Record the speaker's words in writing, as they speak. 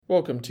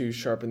Welcome to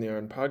Sharpen the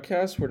Iron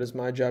podcast, where it is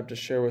my job to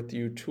share with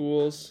you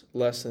tools,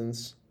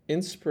 lessons,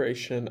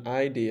 inspiration,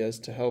 ideas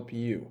to help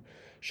you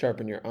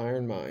sharpen your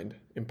iron mind,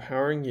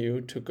 empowering you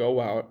to go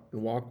out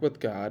and walk with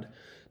God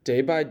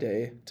day by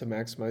day to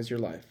maximize your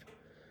life.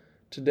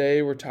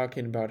 Today, we're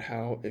talking about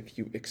how if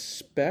you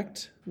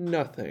expect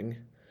nothing,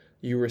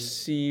 you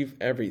receive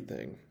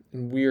everything.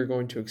 And we are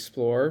going to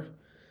explore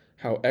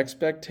how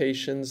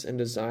expectations and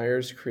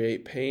desires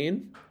create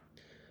pain,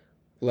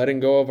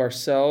 letting go of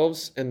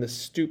ourselves and the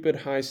stupid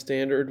high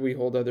standard we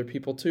hold other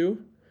people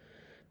to.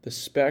 The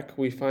speck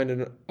we find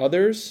in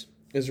others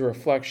is a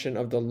reflection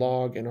of the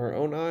log in our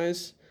own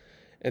eyes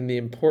and the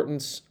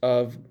importance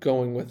of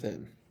going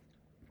within.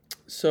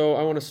 So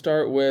I want to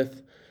start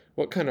with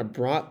what kind of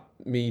brought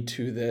me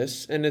to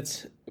this. And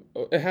it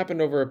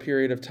happened over a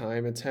period of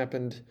time. It's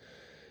happened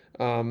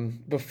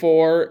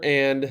before,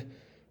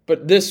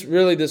 but this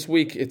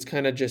week, it's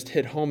kind of just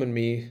hit home in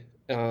me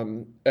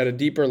at a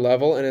deeper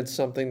level, and it's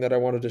something that I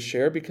wanted to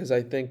share because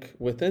I think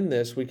within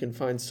this we can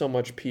find so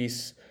much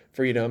peace,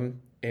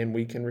 freedom, and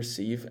we can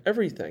receive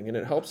everything, and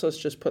it helps us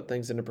just put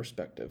things into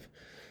perspective.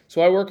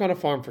 So I work on a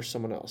farm for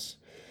someone else,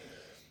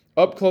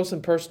 up close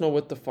and personal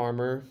with the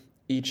farmer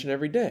each and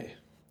every day.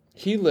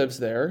 He lives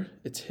there,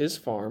 it's his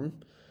farm,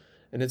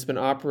 and it's been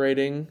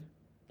operating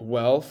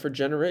well for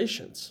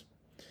generations.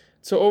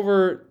 So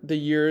over the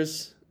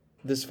years,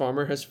 this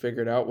farmer has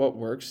figured out what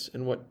works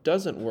and what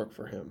doesn't work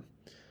for him.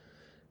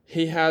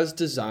 He has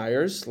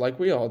desires, like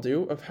we all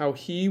do, of how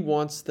he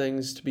wants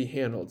things to be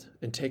handled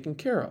and taken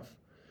care of.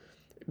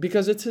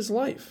 Because it's his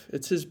life,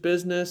 it's his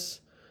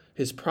business,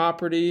 his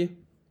property,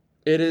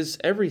 it is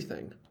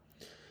everything.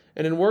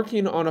 And in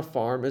working on a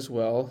farm as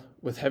well,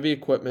 with heavy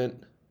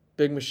equipment,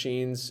 big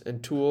machines,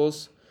 and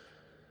tools,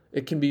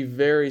 it can be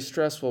very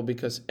stressful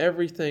because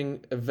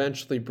everything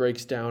eventually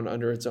breaks down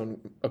under its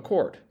own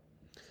accord.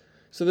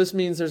 So this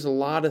means there's a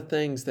lot of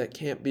things that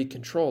can't be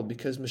controlled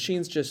because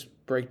machines just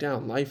break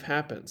down. Life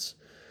happens.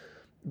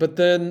 But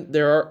then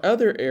there are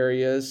other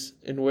areas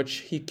in which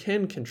he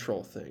can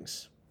control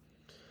things.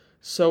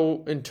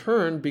 So in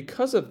turn,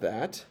 because of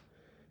that,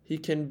 he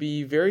can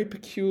be very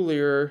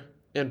peculiar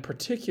and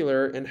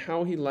particular in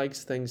how he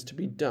likes things to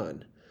be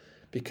done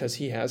because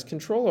he has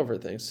control over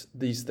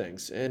these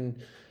things.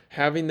 And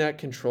having that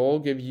control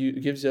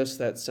gives us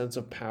that sense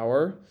of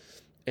power,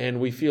 and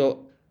we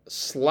feel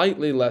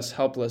slightly less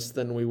helpless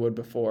than we would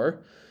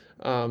before.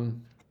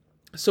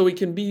 So we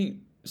can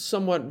be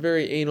somewhat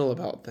very anal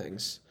about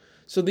things.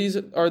 So these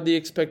are the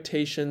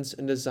expectations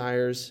and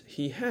desires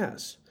he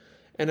has.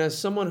 And as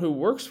someone who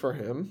works for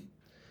him,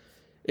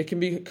 it can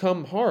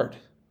become hard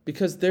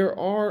because there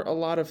are a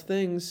lot of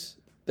things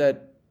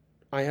that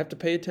I have to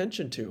pay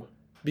attention to,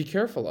 be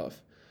careful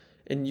of.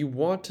 And you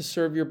want to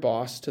serve your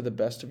boss to the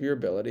best of your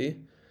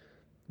ability,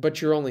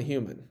 but you're only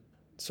human.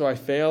 So I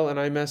fail and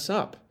I mess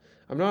up.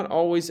 I'm not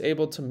always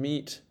able to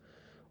meet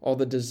all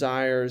the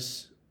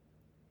desires,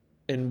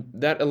 and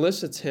that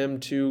elicits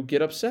him to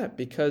get upset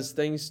because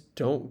things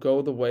don't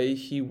go the way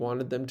he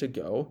wanted them to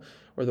go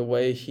or the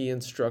way he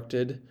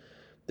instructed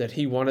that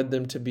he wanted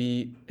them to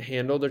be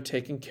handled or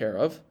taken care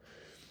of.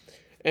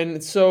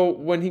 And so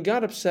when he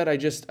got upset, I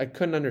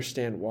couldn't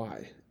understand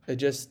why.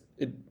 It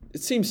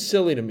seems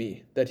silly to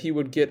me that he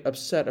would get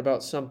upset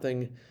about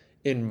something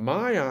in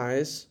my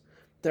eyes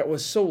that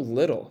was so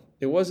little.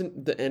 It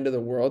wasn't the end of the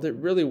world. It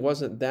really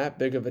wasn't that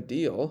big of a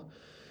deal.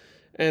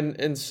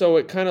 And so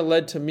it kind of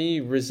led to me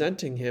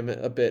resenting him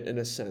a bit in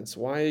a sense.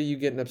 Why are you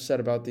getting upset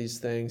about these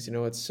things?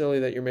 It's silly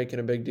that you're making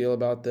a big deal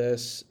about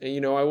this.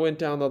 And, I went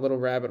down the little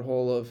rabbit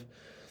hole of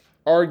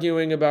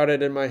arguing about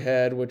it in my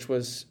head, it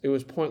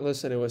was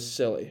pointless and it was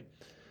silly.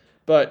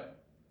 But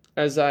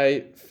as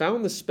I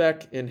found the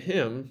speck in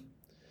him,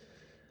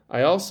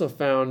 I also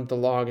found the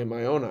log in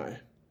my own eye.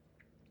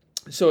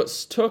 So it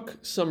took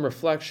some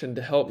reflection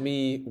to help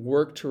me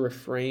work to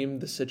reframe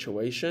the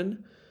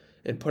situation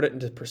and put it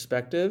into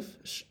perspective,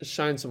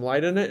 shine some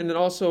light in it. And it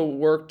also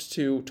worked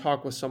to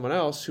talk with someone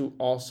else who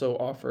also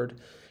offered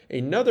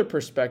another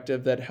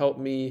perspective that helped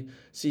me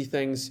see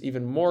things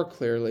even more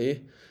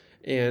clearly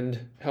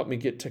and helped me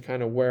get to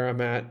kind of where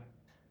I'm at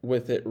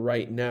with it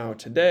right now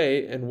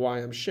today and why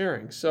I'm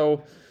sharing.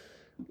 So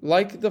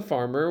like the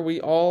farmer,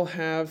 we all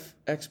have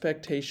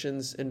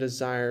expectations and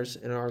desires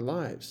in our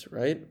lives,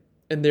 right?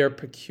 And they're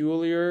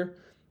particular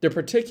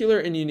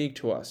and unique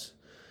to us.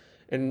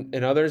 And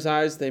in others'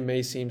 eyes, they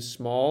may seem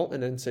small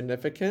and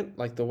insignificant,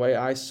 like the way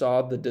I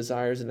saw the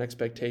desires and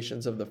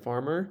expectations of the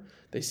farmer.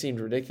 They seemed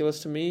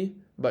ridiculous to me,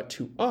 but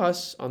to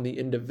us, on the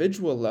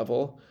individual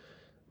level,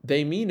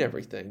 they mean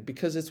everything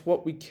because it's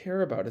what we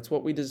care about. It's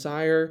what we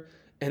desire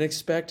and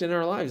expect in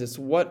our lives. It's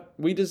what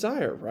we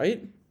desire,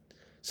 right?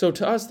 So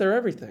to us, they're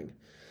everything.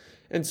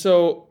 And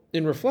so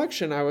in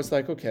reflection, I was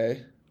like,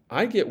 okay,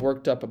 I get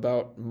worked up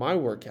about my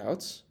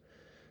workouts,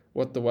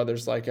 what the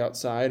weather's like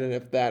outside, and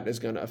if that is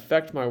going to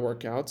affect my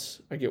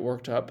workouts. I get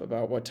worked up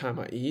about what time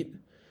I eat,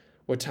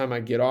 what time I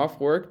get off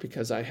work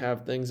because I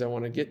have things I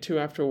want to get to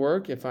after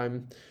work. If I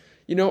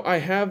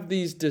have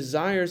these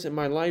desires in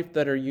my life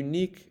that are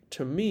unique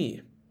to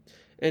me.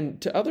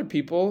 And to other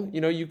people,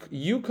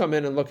 you come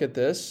in and look at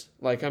this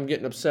like I'm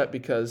getting upset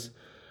because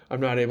I'm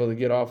not able to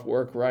get off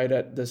work right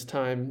at this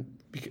time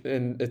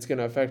and it's going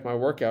to affect my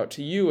workout.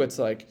 To you, it's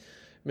like,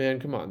 man,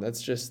 come on,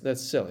 that's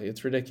silly.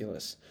 It's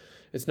ridiculous.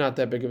 It's not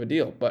that big of a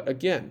deal. But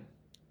again,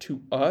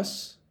 to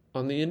us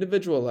on the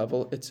individual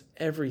level, it's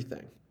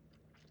everything.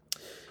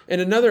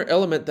 And another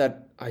element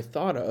that I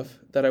thought of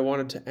that I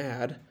wanted to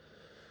add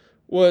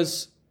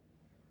was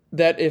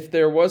that if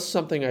there was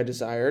something I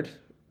desired,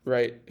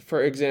 right?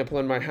 For example,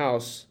 in my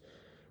house,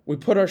 we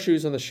put our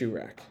shoes on the shoe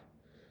rack.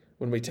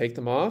 When we take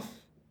them off,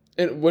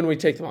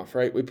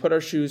 right? We put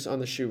our shoes on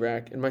the shoe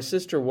rack, and my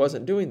sister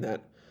wasn't doing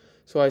that.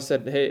 So I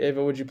said, hey,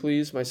 Ava, would you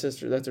please? My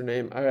sister, that's her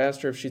name. I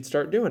asked her if she'd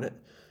start doing it.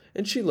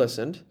 And she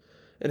listened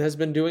and has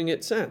been doing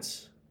it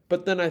since.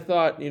 But then I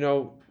thought,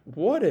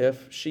 what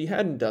if she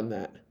hadn't done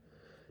that?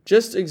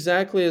 Just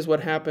exactly as what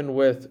happened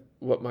with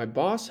what my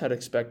boss had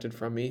expected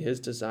from me, his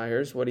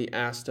desires, what he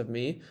asked of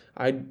me.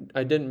 I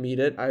didn't meet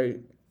it.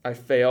 I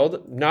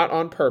failed, not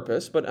on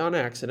purpose, but on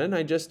accident.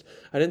 I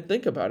didn't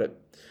think about it.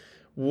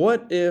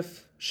 What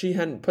if she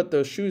hadn't put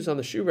those shoes on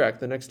the shoe rack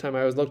the next time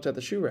I looked at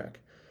the shoe rack?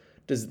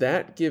 Does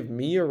that give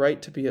me a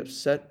right to be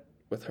upset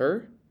with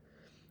her?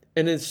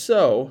 And if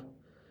so,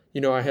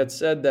 I had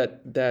said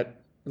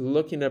that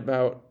looking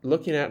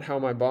at how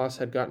my boss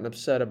had gotten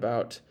upset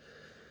about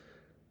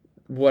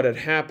what had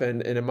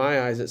happened, and in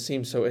my eyes it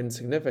seemed so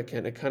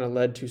insignificant, it kind of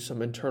led to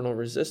some internal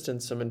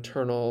resistance, some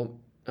internal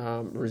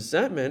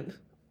resentment.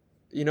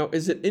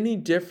 Is it any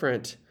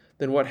different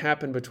than what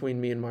happened between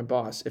me and my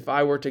boss if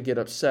I were to get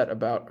upset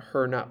about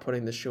her not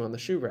putting the shoe on the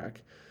shoe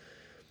rack?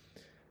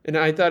 And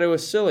I thought it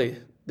was silly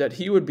that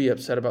he would be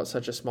upset about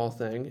such a small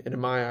thing, and in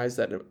my eyes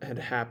that had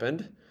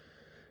happened,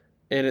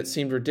 and it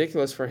seemed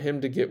ridiculous for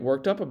him to get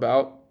worked up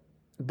about.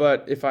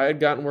 But if I had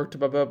gotten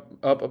worked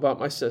up about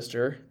my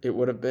sister, it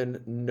would have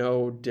been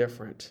no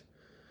different.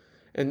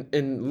 And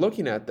in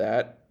looking at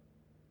that,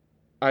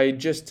 I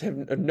just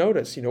have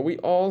noticed, we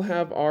all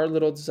have our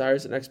little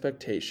desires and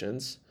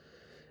expectations,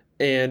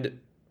 and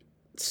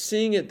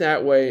seeing it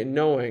that way,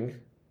 knowing,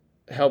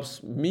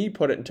 helps me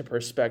put it into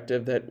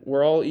perspective that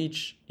we're all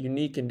each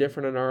unique and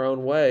different in our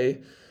own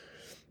way,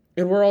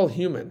 and we're all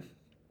human.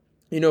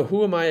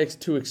 Who am I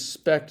to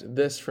expect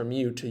this from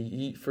you,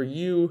 for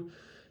you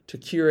to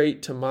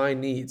curate to my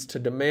needs, to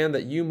demand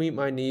that you meet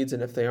my needs,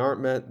 and if they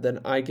aren't met, then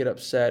I get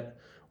upset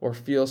or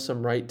feel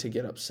some right to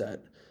get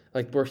upset.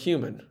 Like, we're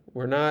human.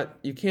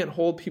 You can't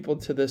hold people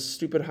to this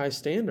stupid high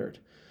standard.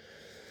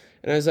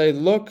 And as I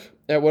look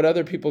at what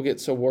other people get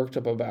so worked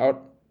up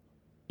about,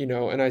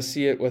 and I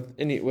see it with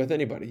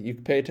anybody, you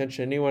pay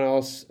attention to anyone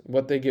else,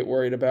 what they get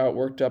worried about,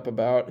 worked up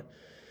about,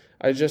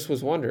 I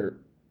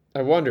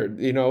wondered,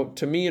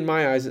 to me, in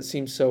my eyes, it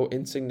seems so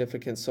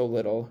insignificant, so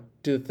little.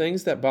 Do the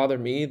things that bother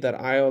me,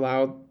 that I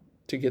allow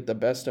to get the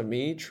best of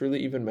me, truly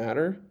even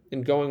matter?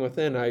 And going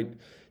within, I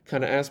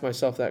kind of asked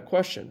myself that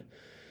question.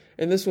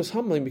 And this was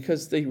humbling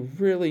because they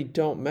really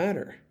don't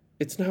matter.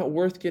 It's not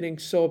worth getting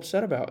so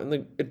upset about. In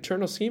the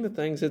eternal scheme of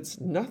things, it's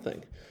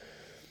nothing.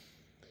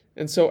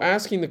 And so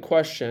asking the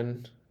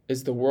question,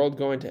 is the world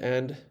going to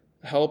end,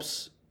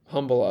 helps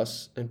humble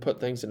us and put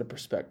things into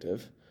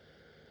perspective.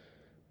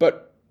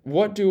 But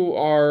what do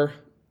our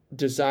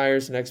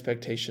desires and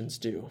expectations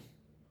do?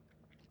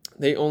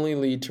 They only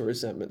lead to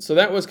resentment. So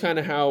that was kind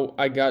of how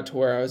I got to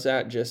where I was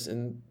at, just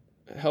in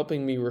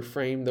helping me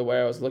reframe the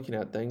way I was looking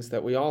at things,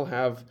 that we all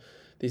have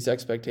these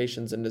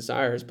expectations and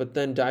desires, but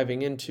then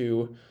diving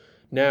into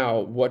now,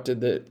 what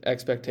did the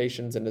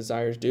expectations and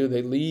desires do?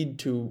 They lead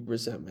to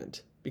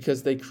resentment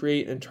because they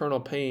create internal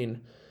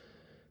pain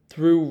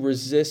through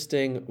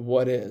resisting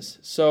what is.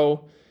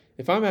 So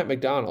if I'm at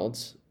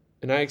McDonald's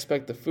and I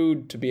expect the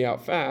food to be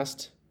out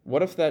fast,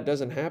 what if that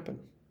doesn't happen?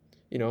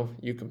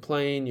 You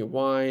complain, you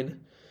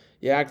whine,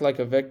 you act like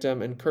a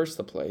victim and curse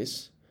the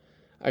place.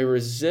 I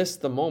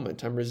resist the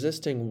moment. I'm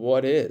resisting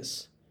what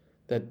is,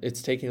 that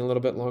it's taking a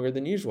little bit longer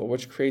than usual,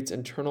 which creates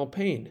internal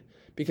pain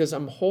because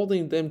I'm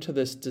holding them to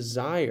this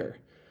desire.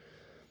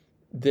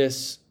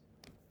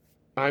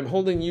 I'm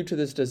holding you to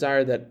this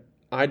desire that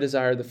I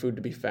desire the food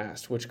to be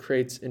fast, which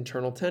creates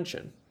internal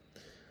tension.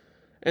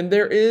 And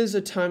there is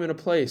a time and a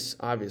place,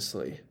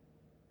 obviously,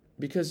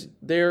 because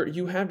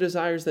you have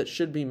desires that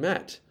should be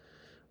met.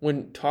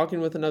 When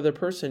talking with another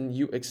person,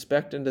 you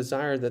expect and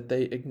desire that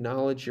they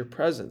acknowledge your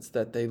presence,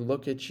 that they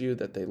look at you,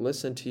 that they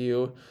listen to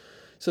you.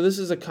 So this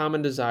is a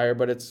common desire,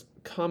 but it's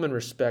common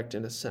respect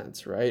in a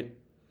sense, right?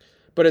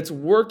 But it's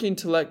working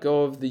to let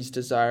go of these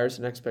desires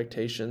and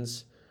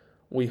expectations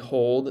we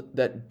hold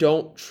that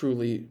don't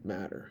truly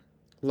matter.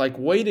 Like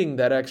waiting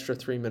that extra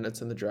 3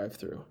 minutes in the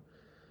drive-thru.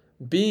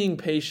 Being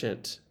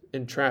patient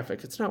in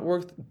traffic. It's not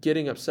worth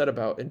getting upset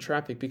about in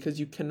traffic because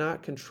you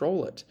cannot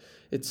control it.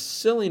 It's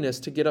silliness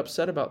to get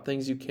upset about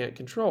things you can't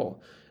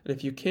control. And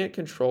if you can't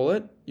control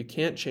it, you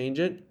can't change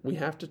it, we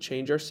have to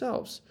change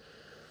ourselves.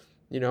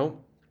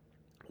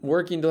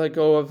 Working to let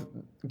go of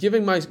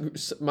giving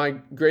my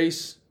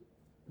grace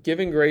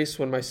giving grace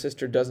when my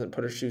sister doesn't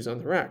put her shoes on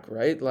the rack,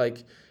 right?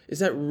 Like, is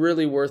that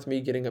really worth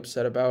me getting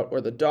upset about?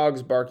 Or the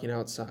dog's barking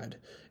outside?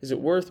 Is it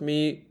worth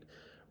me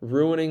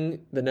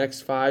ruining the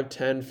next 5,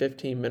 10,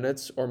 15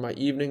 minutes or my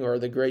evening or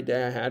the great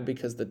day I had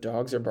because the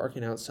dogs are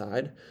barking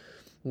outside?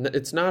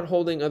 It's not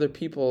holding other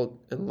people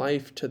in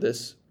life to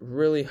this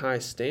really high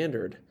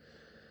standard.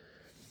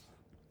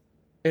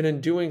 And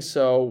in doing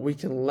so, we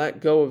can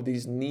let go of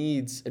these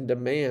needs and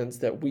demands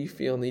that we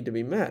feel need to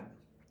be met.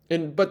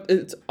 But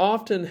it's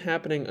often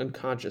happening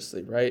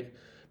unconsciously, right?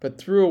 But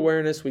through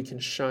awareness, we can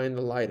shine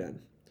the light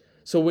in.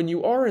 So when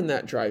you are in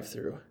that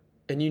drive-through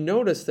and you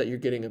notice that you're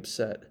getting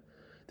upset,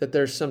 that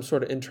there's some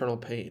sort of internal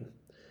pain,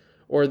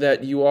 or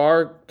that you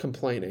are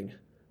complaining,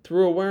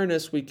 through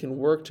awareness, we can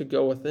work to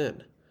go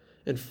within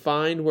and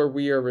find where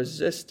we are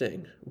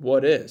resisting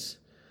what is,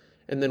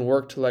 and then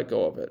work to let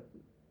go of it.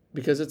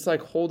 Because it's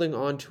like holding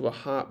on to a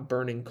hot,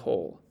 burning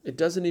coal. It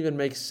doesn't even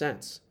make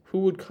sense. Who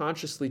would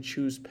consciously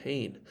choose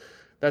pain?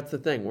 That's the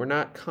thing. We're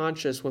not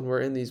conscious when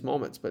we're in these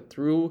moments, but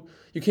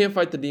you can't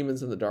fight the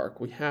demons in the dark.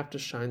 We have to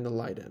shine the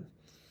light in.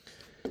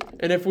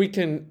 And if we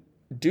can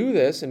do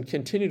this and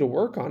continue to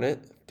work on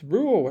it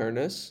through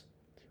awareness,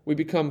 we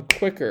become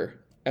quicker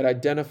at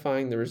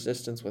identifying the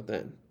resistance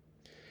within.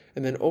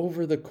 And then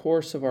over the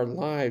course of our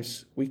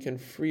lives, we can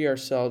free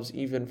ourselves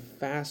even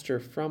faster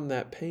from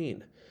that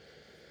pain.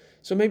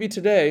 So maybe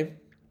today,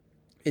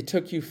 it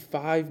took you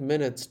 5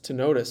 minutes to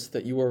notice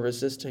that you were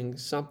resisting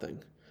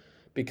something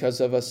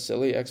because of a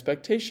silly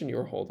expectation you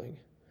were holding.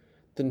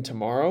 Then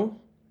tomorrow,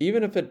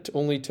 even if it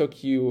only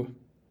took you,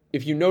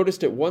 if you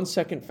noticed it 1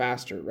 second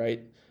faster,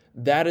 right?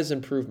 That is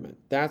improvement.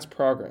 That's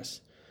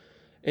progress.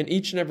 And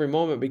each and every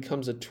moment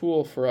becomes a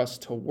tool for us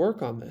to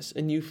work on this.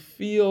 And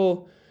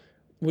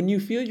when you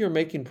feel you're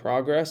making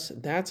progress,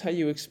 that's how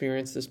you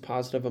experience this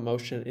positive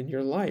emotion in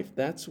your life.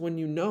 That's when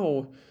you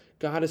know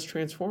God is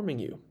transforming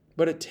you.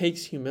 But it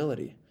takes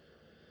humility.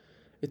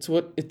 It's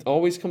what it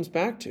always comes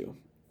back to,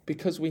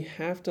 because we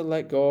have to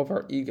let go of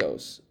our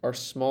egos, our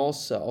small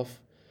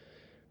self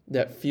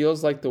that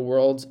feels like the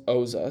world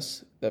owes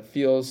us, that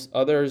feels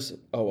others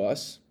owe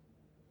us,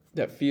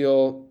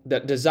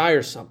 that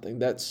desires something,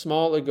 that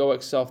small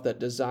egoic self that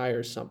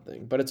desires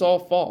something. But it's all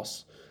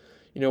false.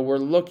 We're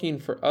looking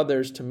for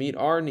others to meet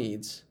our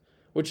needs,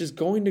 which is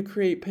going to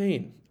create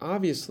pain,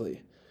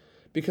 obviously,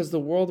 because the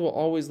world will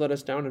always let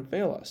us down and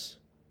fail us.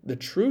 The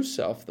true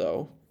self,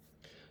 though,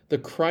 the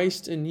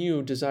Christ in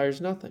you, desires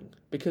nothing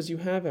because you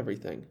have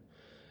everything.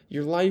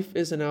 Your life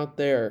isn't out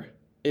there,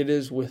 it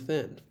is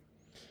within.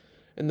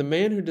 And the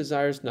man who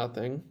desires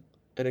nothing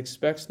and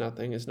expects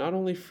nothing is not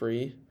only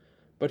free,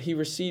 but he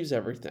receives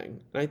everything.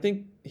 And I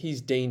think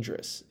he's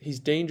dangerous. He's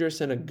dangerous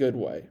in a good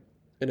way.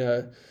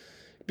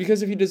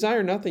 Because if you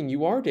desire nothing,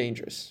 you are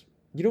dangerous.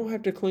 You don't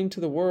have to cling to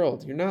the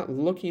world. You're not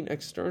looking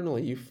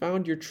externally. You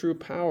found your true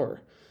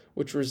power,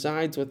 which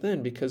resides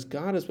within, because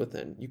God is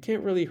within. You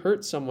can't really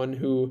hurt someone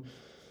who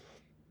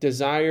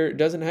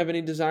doesn't have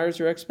any desires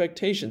or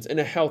expectations in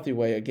a healthy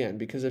way, again,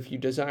 because if you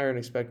desire and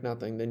expect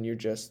nothing, then you're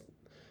going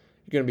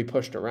to be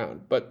pushed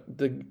around. But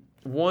the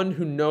one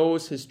who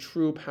knows his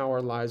true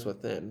power lies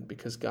within,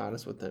 because God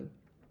is within.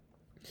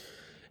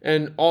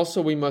 And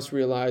also we must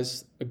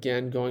realize,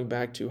 again, going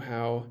back to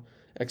how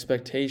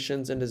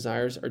expectations and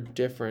desires are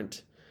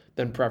different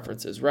than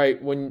preferences,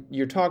 right? When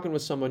you're talking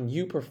with someone,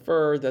 you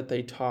prefer that they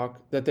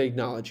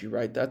acknowledge you,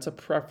 right? That's a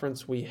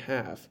preference we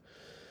have.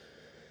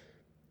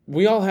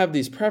 We all have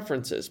these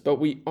preferences, but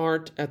we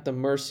aren't at the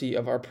mercy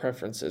of our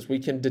preferences. We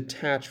can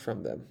detach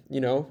from them.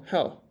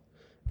 Hell,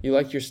 you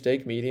like your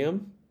steak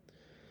medium,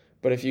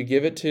 but if you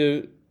give it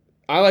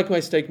I like my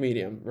steak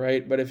medium,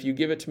 right? But if you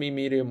give it to me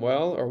medium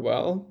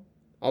well,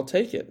 I'll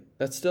take it.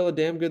 That's still a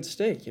damn good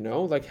steak,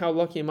 Like, how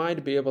lucky am I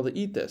to be able to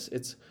eat this?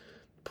 It's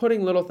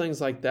putting little things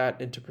like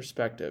that into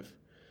perspective.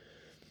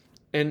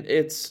 And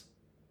in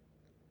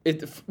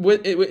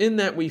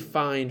that we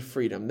find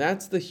freedom.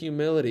 That's the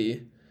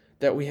humility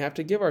that we have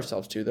to give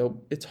ourselves to,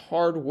 though it's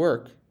hard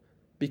work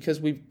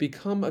because we've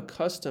become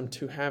accustomed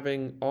to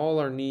having all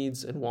our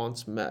needs and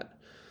wants met.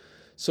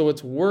 So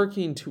it's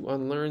working to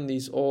unlearn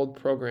these old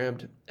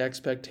programmed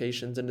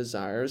expectations and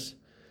desires.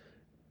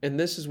 And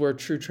this is where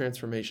true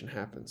transformation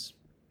happens.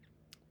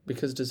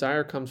 Because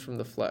desire comes from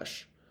the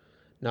flesh,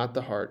 not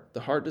the heart.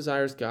 The heart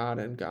desires God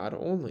and God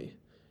only.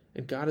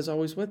 And God is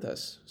always with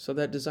us. So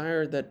that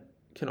desire that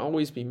can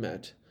always be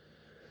met.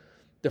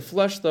 The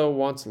flesh, though,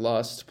 wants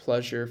lust,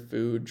 pleasure,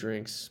 food,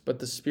 drinks, but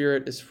the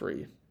spirit is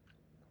free.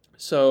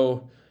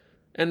 So,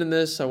 ending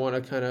this, I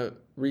want to kind of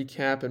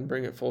recap and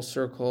bring it full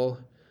circle,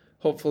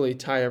 hopefully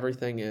tie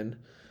everything in.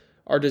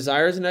 Our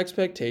desires and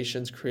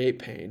expectations create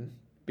pain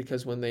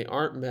because when they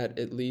aren't met,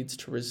 it leads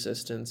to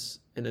resistance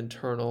and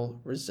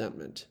internal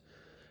resentment.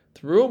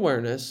 Through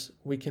awareness,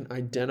 we can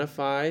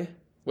identify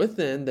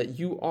within that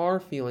you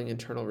are feeling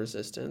internal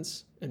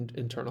resistance and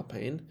internal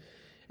pain,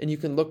 and you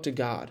can look to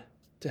God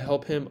to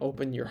help him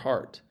open your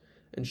heart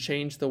and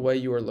change the way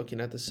you are looking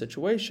at the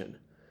situation.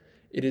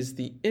 It is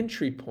the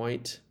entry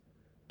point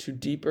to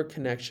deeper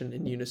connection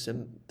and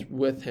unison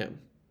with him.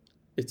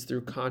 It's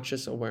through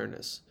conscious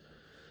awareness.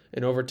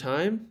 And over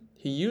time,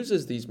 he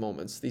uses these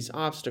moments, these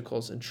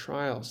obstacles and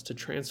trials to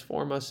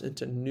transform us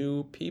into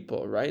new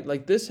people, right?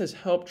 Like this has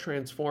helped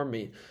transform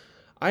me.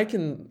 I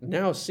can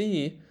now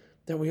see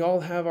that we all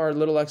have our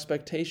little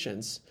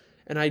expectations,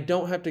 and I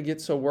don't have to get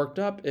so worked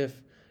up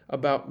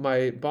about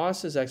my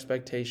boss's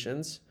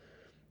expectations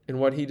and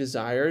what he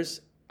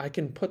desires. I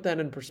can put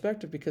that in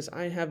perspective because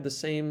I have the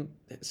same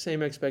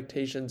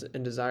expectations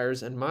and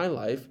desires in my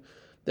life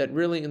that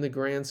really in the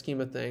grand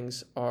scheme of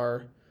things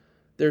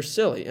they're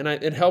silly. And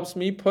it helps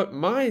me put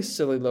my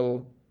silly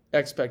little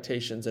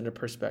expectations into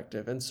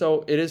perspective. And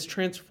so it is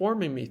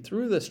transforming me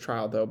through this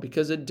trial, though,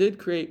 because it did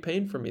create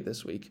pain for me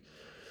this week.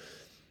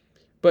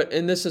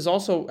 And this is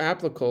also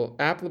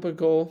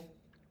applicable,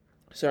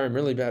 sorry, I'm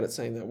really bad at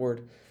saying that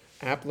word,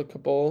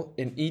 applicable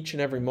in each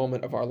and every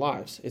moment of our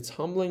lives. It's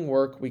humbling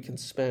work we can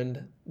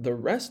spend the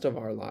rest of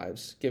our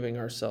lives giving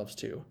ourselves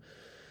to.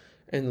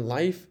 And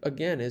life,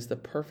 again, is the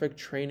perfect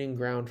training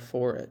ground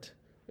for it.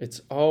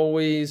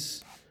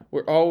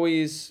 We're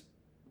always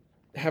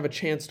have a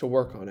chance to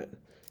work on it.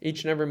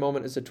 Each and every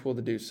moment is a tool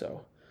to do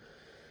so.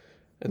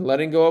 And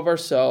letting go of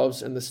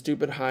ourselves and the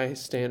stupid high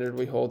standard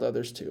we hold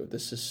others to.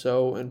 This is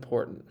so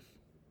important.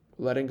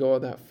 Letting go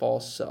of that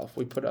false self.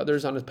 We put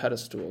others on a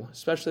pedestal,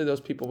 especially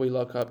those people we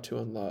look up to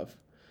and love.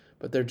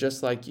 But they're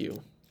just like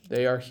you.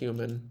 They are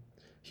human.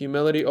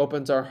 Humility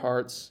opens our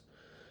hearts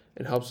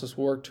and helps us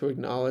work to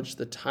acknowledge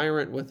the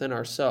tyrant within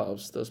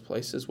ourselves, those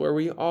places where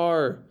we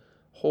are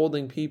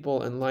holding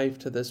people and life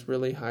to this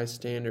really high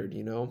standard,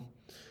 And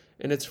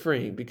it's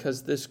freeing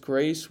because this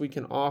grace we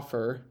can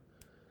offer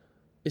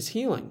is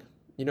healing.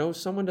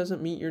 Someone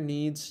doesn't meet your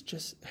needs,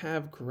 just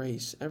have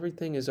grace.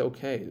 Everything is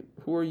okay.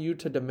 Who are you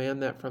to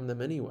demand that from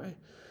them anyway?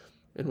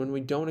 And when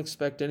we don't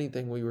expect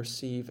anything, we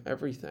receive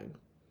everything.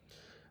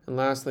 And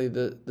lastly,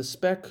 the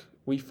speck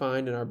we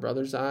find in our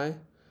brother's eye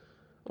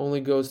only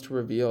goes to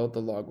reveal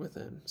the log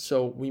within.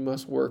 So we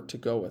must work to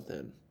go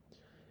within.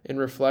 In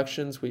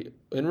reflection,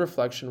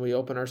 we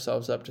open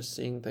ourselves up to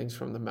seeing things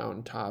from the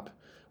mountaintop,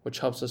 which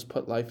helps us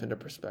put life into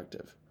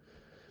perspective.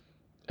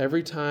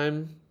 Every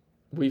time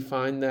we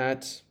feel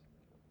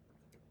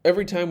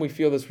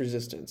this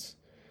resistance,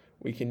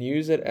 we can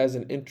use it as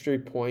an entry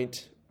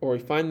point, or we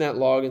find that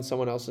log in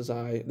someone else's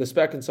eye, the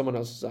speck in someone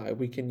else's eye,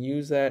 we can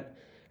use that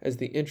as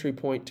the entry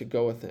point to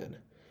go within,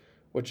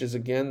 which is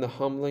again the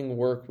humbling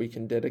work we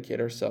can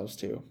dedicate ourselves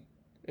to.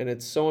 And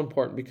it's so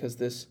important because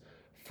this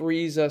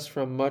frees us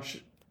from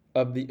much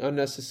of the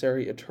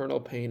unnecessary eternal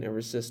pain and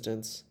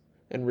resistance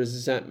and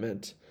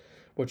resentment,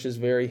 which is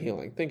very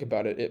healing. Think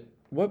about it.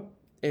 What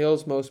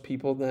ails most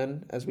people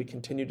then as we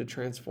continue to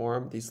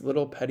transform these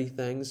little petty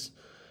things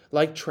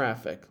like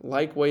traffic,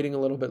 like waiting a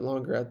little bit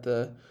longer at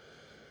the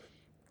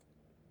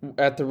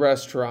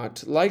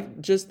restaurant, like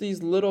just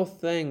these little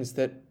things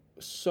that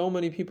so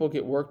many people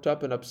get worked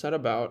up and upset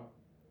about,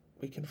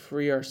 we can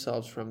free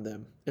ourselves from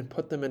them and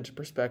put them into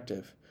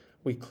perspective.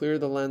 We clear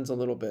the lens a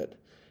little bit.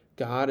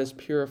 God is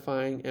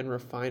purifying and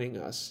refining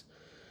us.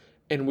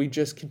 And we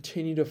just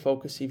continue to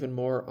focus even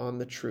more on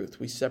the truth.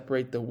 We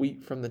separate the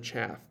wheat from the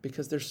chaff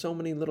because there's so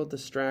many little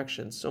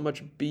distractions, so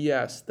much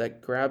BS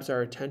that grabs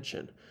our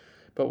attention.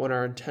 But when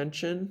our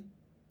attention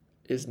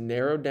is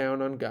narrowed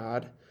down on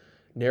God,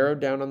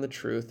 narrowed down on the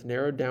truth,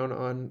 narrowed down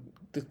on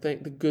the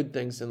good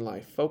things in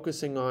life,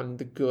 focusing on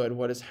the good,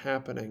 what is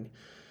happening,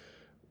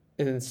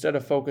 and instead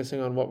of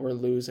focusing on what we're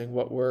losing,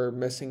 what we're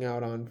missing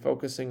out on,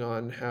 focusing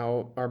on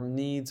how our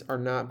needs are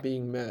not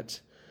being met,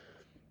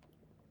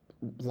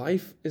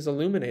 life is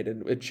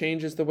illuminated. It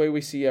changes the way we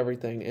see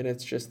everything, and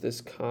it's just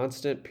this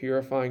constant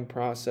purifying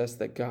process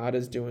that God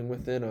is doing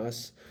within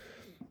us.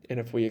 And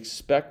if we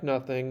expect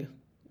nothing,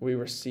 we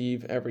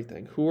receive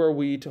everything. Who are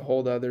we to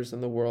hold others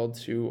in the world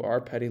to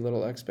our petty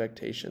little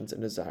expectations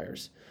and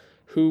desires?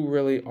 Who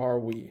really are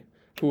we?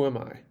 Who am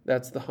I?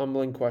 That's the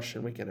humbling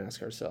question we can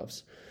ask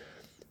ourselves.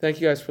 Thank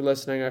you guys for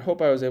listening. I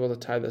hope I was able to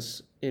tie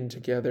this in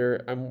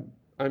together.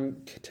 I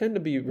tend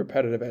to be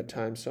repetitive at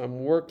times, so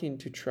I'm working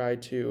to try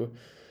to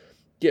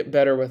get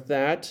better with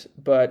that.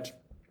 But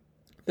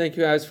thank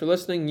you guys for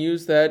listening.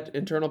 Use that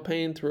internal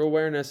pain through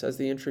awareness as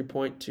the entry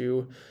point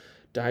to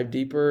dive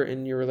deeper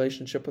in your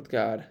relationship with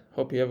God.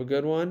 Hope you have a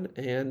good one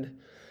and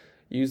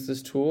use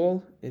this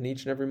tool in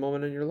each and every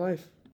moment in your life.